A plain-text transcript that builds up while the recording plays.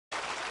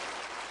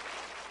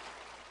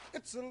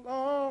It's a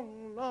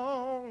long,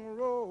 long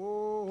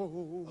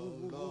road.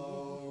 A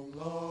long,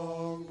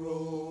 long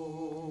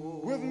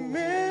road. With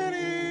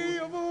many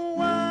of a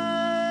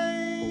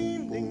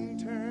winding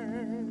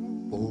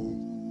turn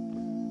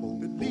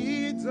that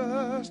leads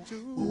us to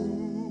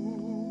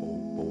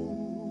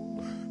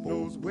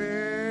knows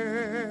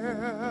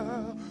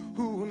where,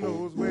 who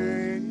knows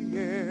where.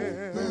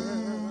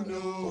 Who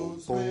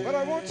knows where. But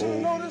I want you to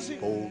notice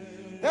here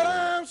that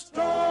I'm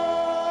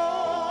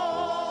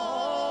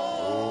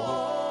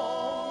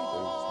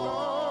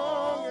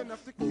strong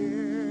enough to carry.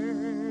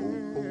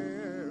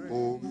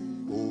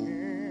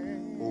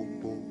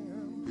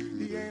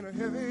 He ain't a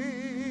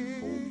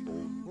heavy,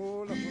 oh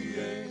Lord. He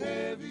ain't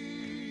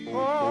heavy,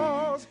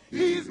 'cause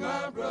he's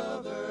my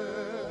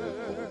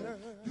brother.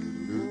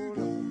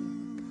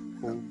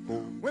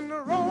 When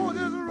the road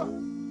is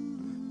rough,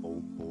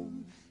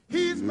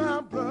 he's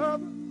my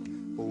brother.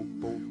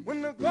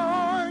 When the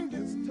going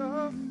gets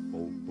tough,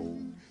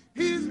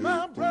 he's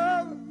my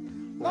brother.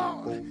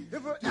 Lord,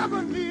 if I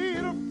ever need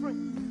a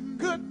friend,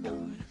 good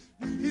God,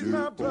 he's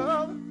my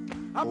brother.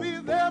 I'll be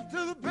there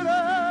to the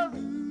bitter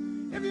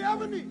end. If you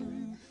ever need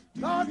me,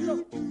 Lord,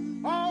 look,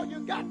 all you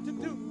got to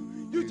do,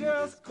 you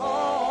just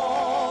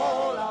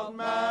call out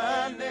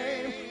my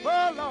name,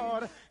 oh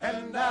Lord,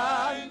 and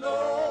I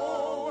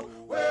know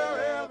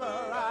wherever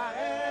I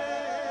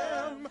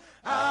am,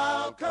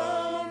 I'll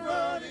come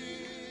running.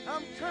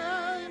 I'm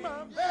trying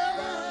my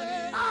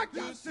best. I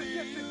got to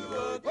get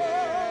you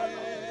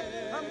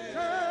again. I'm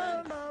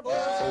trying my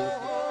best.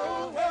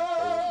 Oh,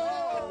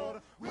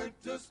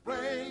 winter,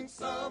 spring,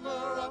 summer,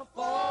 or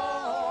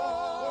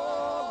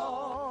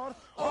fall.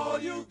 All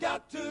you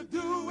got to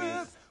do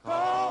is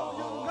call.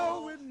 you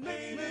know it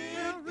makes me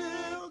feel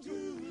real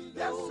good.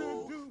 Yes,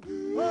 it do.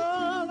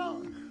 Oh,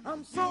 Lord,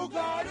 I'm so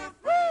glad it's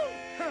free.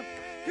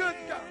 Good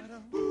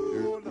God.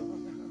 Oh,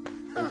 Lord.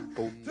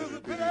 To the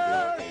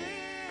bitter end.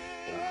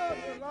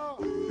 Oh,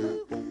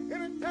 Lord.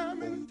 Anytime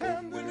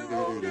when the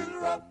road is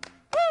rough,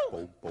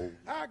 woo,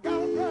 I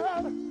got a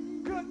brother.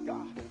 Good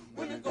God.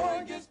 When the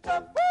going gets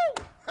tough,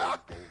 Woo!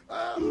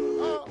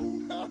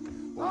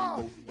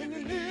 when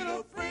you need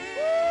a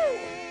friend,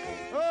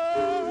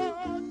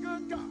 Oh,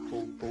 good God.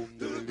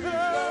 to the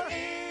bitter end.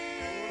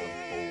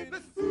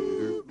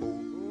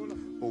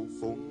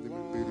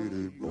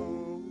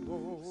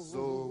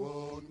 So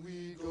on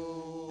we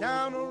go.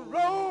 Down a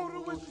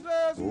road which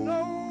there's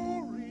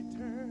no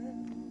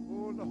return,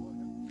 oh Lord,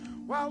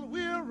 while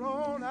we're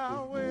on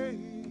our way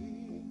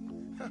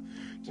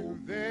to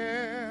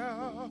there,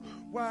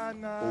 why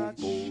not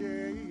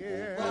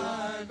share?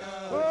 Why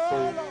not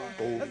Oh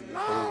Lord, as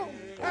long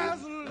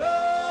as love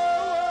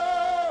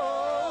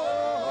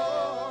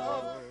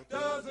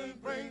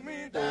doesn't bring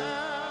me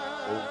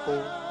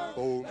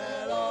down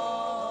at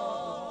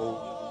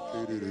all.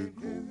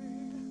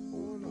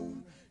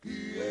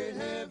 He ain't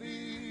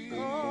heavy,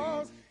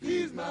 'Cause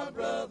he's my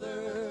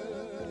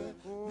brother.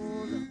 Woo!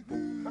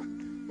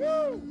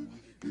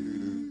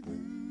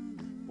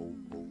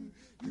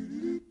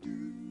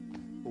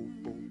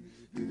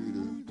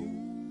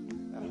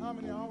 That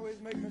harmony always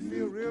make me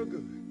feel real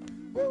good.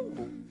 Woo!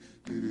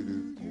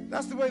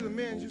 That's the way the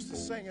men used to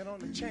sing it on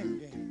the chain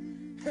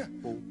gang.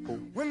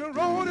 When the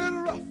road is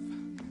rough,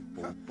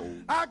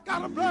 I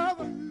got a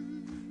brother.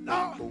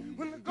 Lord,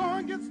 when the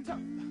going gets tough,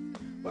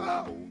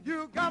 well,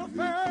 you gotta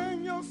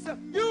find yourself.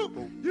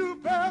 You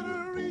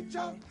better reach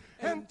out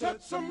and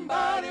touch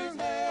somebody's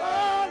hand.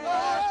 Oh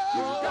Lord,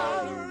 you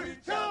gotta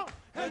reach out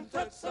And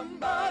touch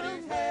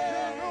somebody's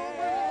hand.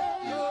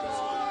 You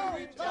gotta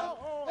reach out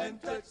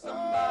and touch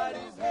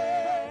somebody's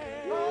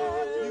hand.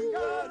 Lord, You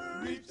gotta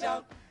reach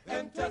out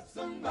and touch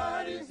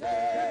somebody's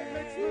hand.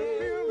 makes me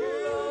feel You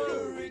good.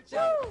 gotta reach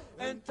out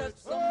and touch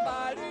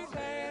somebody's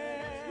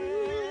hand.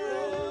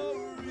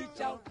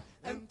 Reach out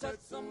and touch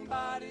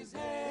somebody's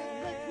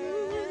hand.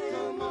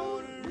 Come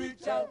on,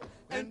 reach out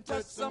and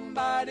touch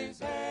somebody's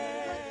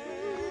hand.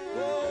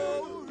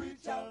 Oh,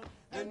 reach out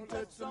and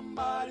touch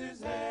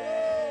somebody's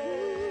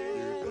hand.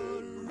 You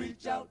gotta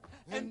reach out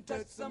and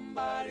touch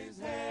somebody's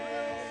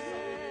hand.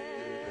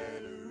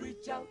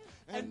 Reach out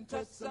and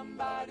touch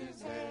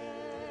somebody's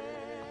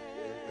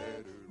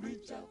hand.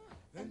 Reach out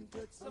and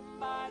touch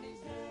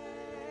somebody's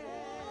hand.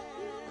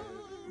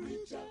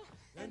 Reach out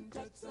and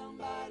touch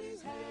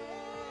somebody's hand.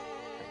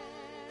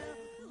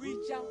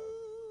 Reach out.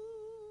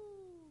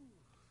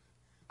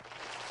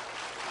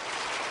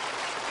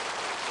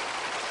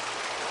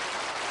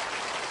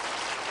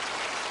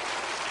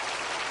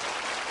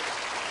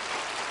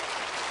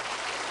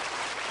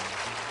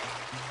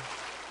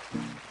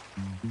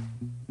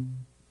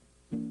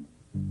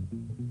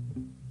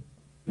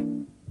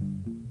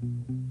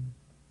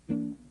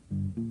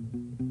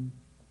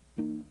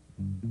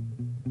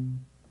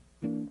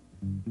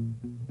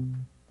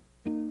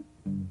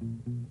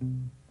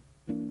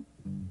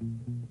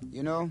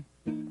 You know,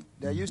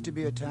 there used to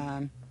be a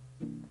time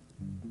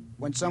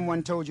when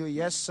someone told you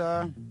yes,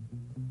 sir,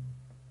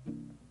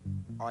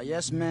 or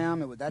yes,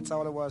 ma'am, that's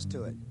all there was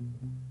to it.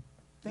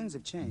 Things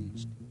have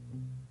changed.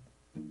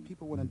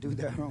 People want to do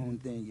their own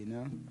thing, you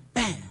know.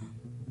 Bam!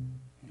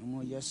 No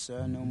more yes,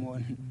 sir, no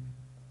more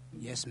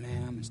yes,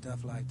 ma'am, and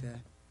stuff like that.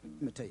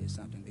 Let me tell you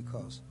something,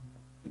 because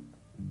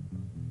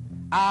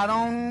I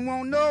don't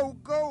want no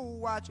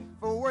gold watch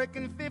for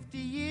working 50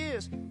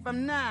 years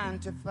from 9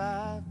 to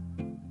 5.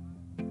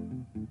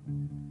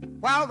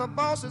 While the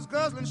boss is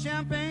guzzling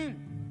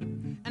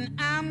champagne and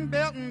I'm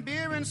belting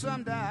beer in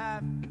some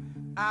dive.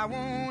 I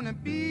want to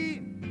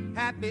be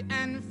happy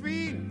and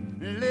free,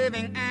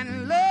 living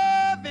and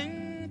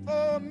loving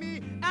for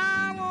me.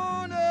 I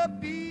want to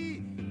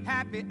be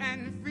happy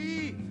and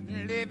free,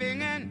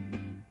 living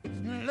and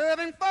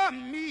loving for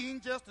me.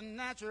 Just a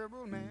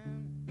natural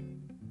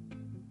man,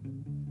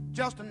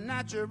 just a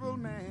natural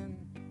man.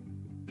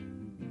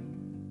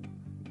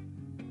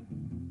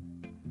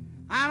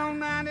 I don't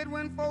mind it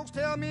when folks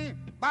tell me,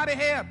 Bobby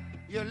Hebb,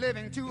 you're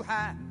living too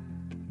high.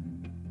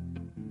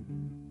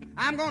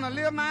 I'm gonna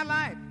live my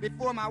life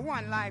before my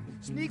one life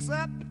sneaks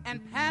up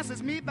and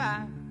passes me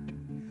by.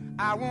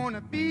 I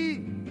wanna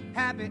be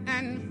happy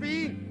and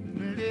free,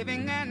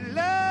 living and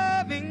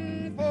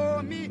loving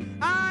for me.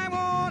 I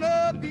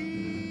wanna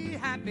be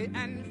happy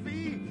and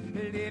free,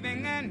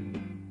 living and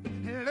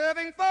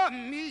loving for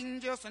me.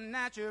 Just a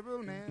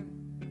natural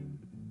man,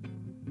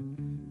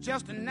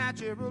 just a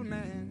natural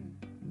man.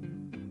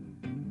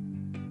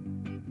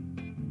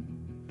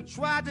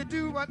 Try to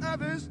do what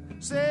others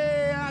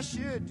say I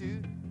should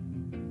do.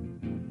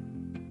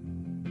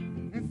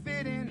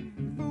 Fit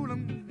in, fool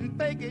them, and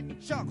fake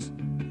it, shucks.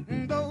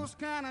 Those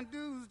kind of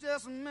dudes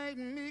just make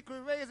me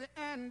crazy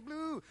and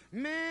blue,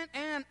 man,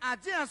 and I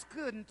just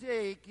couldn't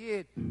take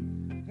it.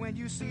 When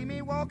you see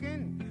me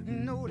walking,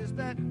 notice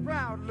that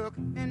proud look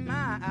in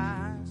my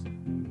eyes.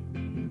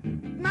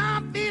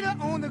 My feet are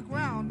on the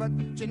ground, but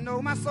you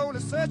know my soul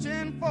is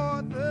searching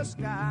for the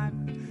sky.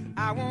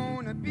 I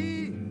wanna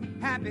be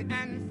happy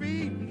and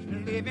free,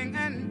 living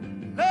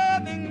and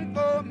loving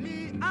for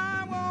me.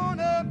 I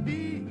wanna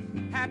be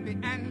happy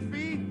and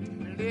free,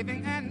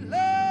 living and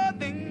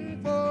loving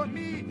for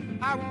me.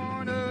 I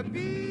wanna be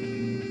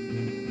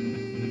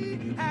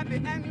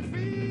happy and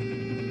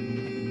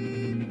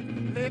free,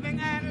 living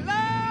and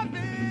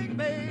loving,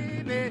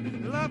 baby,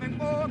 loving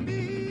for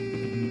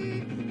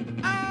me.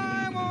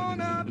 I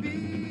wanna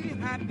be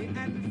happy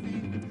and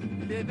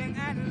free, living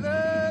and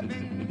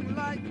loving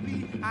like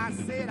me. I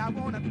said I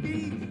wanna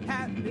be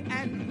happy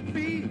and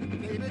free,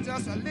 baby,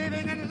 just a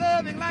living and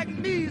loving like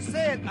me.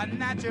 Said a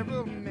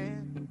natural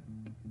man,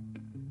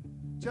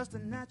 just a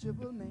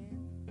natural man.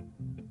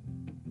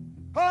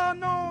 Oh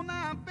no,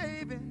 now,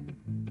 baby,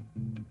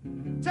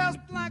 just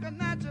like a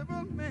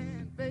natural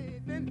man,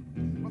 baby.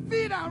 My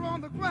feet are on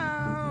the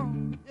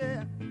ground,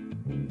 yeah.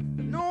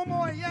 No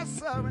more yes,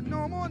 sir, and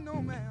no more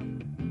no,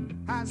 ma'am.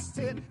 I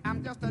said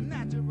I'm just a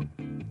natural,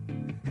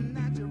 a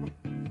natural.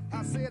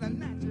 I said a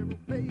natural,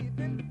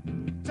 baby,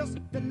 just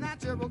a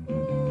natural,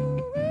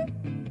 ooh,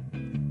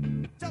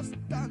 just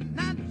a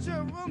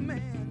natural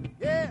man,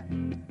 yeah.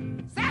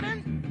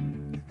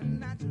 7, a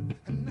natural,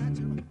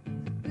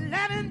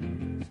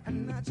 11, a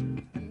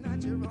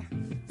natural,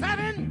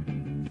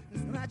 7,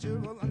 it's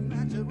natural, a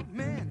natural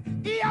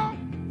man. E.O.,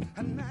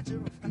 a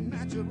natural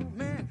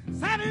man.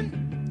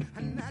 7,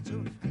 a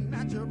natural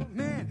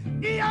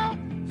man. E.O.,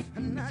 a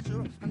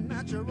natural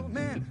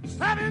man.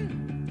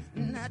 7,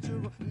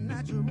 natural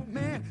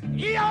man.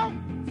 E.O.,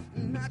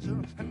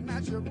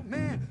 natural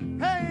man.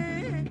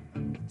 Hey,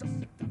 just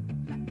a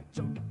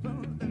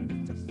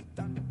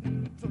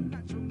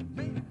natural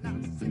man. Now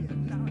say it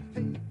now.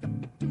 Hey,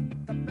 do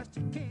the best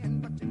you can,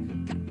 but you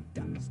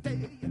got to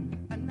stay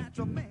a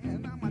natural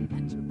man. I'm a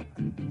natural man.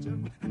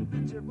 A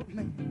natural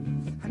man.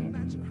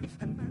 Just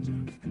a natural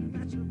man. A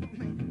natural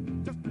man.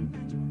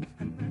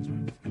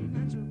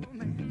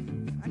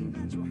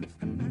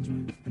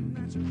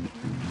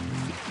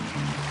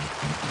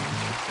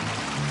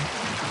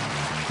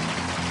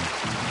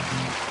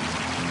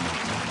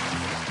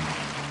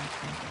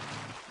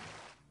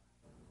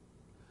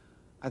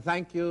 I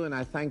thank you, and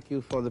I thank you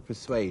for the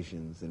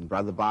Persuasions and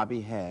Brother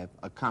Bobby Hebb,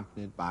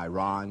 accompanied by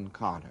Ron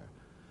Carter.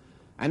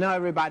 I know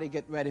everybody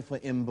get ready for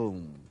In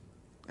Boom.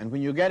 And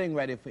when you're getting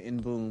ready for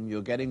In Boom,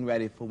 you're getting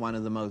ready for one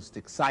of the most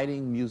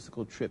exciting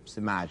musical trips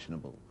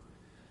imaginable.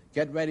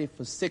 Get ready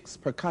for 6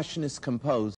 percussionist composers